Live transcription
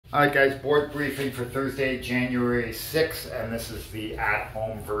Alright guys, board briefing for Thursday, January 6th, and this is the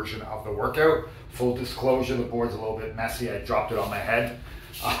at-home version of the workout. Full disclosure, the board's a little bit messy. I dropped it on my head.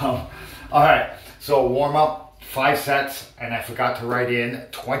 Alright, so warm up, 5 sets, and I forgot to write in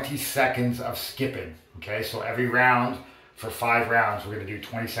 20 seconds of skipping. Okay, so every round, for 5 rounds, we're going to do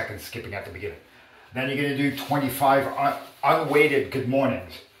 20 seconds skipping at the beginning. Then you're going to do 25 unweighted good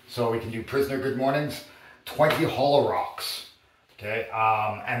mornings. So we can do prisoner good mornings, 20 hollow rocks. Okay,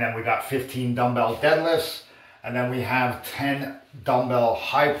 and then we got 15 dumbbell deadlifts, and then we have 10 dumbbell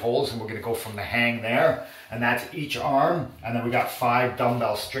high pulls, and we're gonna go from the hang there, and that's each arm, and then we got 5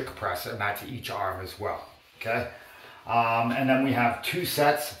 dumbbell strict press, and that's each arm as well, okay? And then we have 2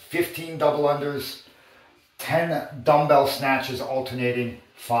 sets, 15 double unders, 10 dumbbell snatches alternating,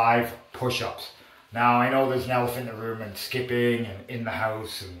 5 push-ups. Now, I know there's an elephant in the room and skipping and in the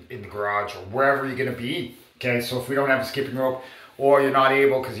house and in the garage or wherever you're gonna be, okay? So if we don't have a skipping rope, or you're not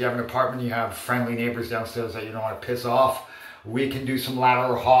able because you have an apartment, you have friendly neighbors downstairs that you don't want to piss off, we can do some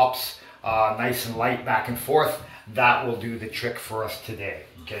lateral hops, nice and light back and forth. That will do the trick for us today.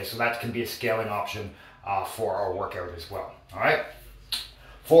 Okay, so that can be a scaling option for our workout as well. All right.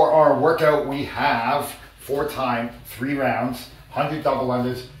 For our workout, we have 4 time, 3 rounds, 100 double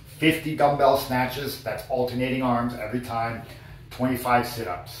unders, 50 dumbbell snatches. That's alternating arms every time, 25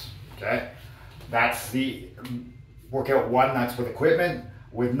 sit-ups. Okay, that's the workout 1, that's with equipment.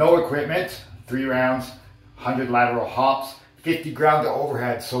 With no equipment, 3 rounds, 100 lateral hops, 50 ground to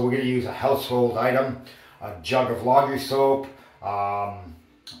overhead. So we're gonna use a household item, a jug of laundry soap,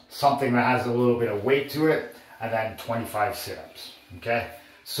 something that has a little bit of weight to it, and then 25 sit-ups, okay?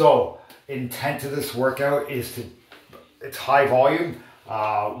 So intent of this workout is it's high volume.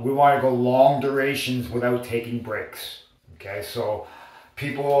 We wanna go long durations without taking breaks, okay? So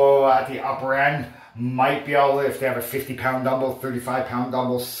people at the upper end might be able to, if they have a 50-pound dumbbell, 35-pound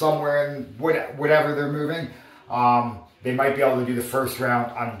dumbbell, somewhere in whatever they're moving, they might be able to do the first round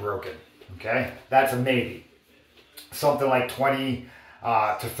unbroken, okay? That's a maybe. Something like 20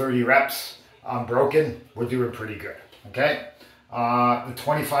 to 30 reps unbroken, we're doing pretty good, okay? The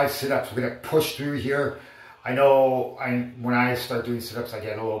 25 sit-ups, we're gonna push through here. I know when I start doing sit-ups, I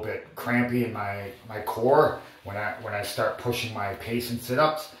get a little bit crampy in my core when I start pushing my pace in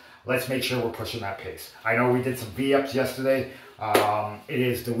sit-ups. Let's make sure we're pushing that pace. I know we did some V-ups yesterday. It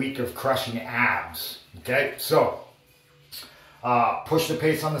is the week of crushing abs, okay? So, push the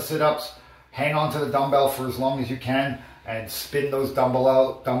pace on the sit-ups, hang on to the dumbbell for as long as you can, and spin those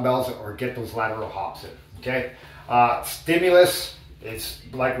dumbbells or get those lateral hops in, okay? Stimulus is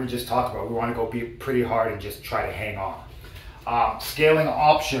like we just talked about. We want to go be pretty hard and just try to hang on. Scaling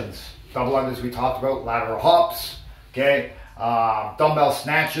options, double unders we talked about, lateral hops, okay? Dumbbell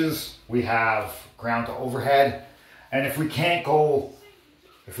snatches, we have ground to overhead. And if we have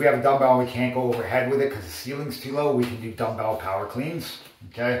a dumbbell and we can't go overhead with it because the ceiling's too low, we can do dumbbell power cleans,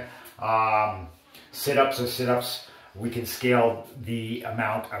 okay? Sit-ups are sit-ups. We can scale the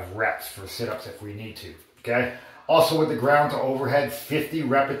amount of reps for sit-ups if we need to, okay? Also with the ground to overhead, 50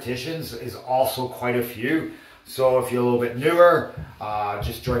 repetitions is also quite a few. So if you're a little bit newer,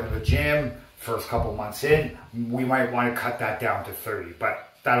 just joining the gym, first couple months in, we might want to cut that down to 30, but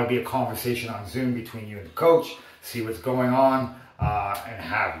that'll be a conversation on Zoom between you and the coach, see what's going on, and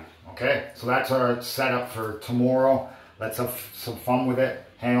have you, okay? So that's our setup for tomorrow. Let's have some fun with it.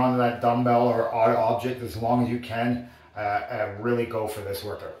 Hang on to that dumbbell or odd object as long as you can, and really go for this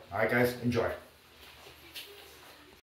workout. All right, guys, enjoy.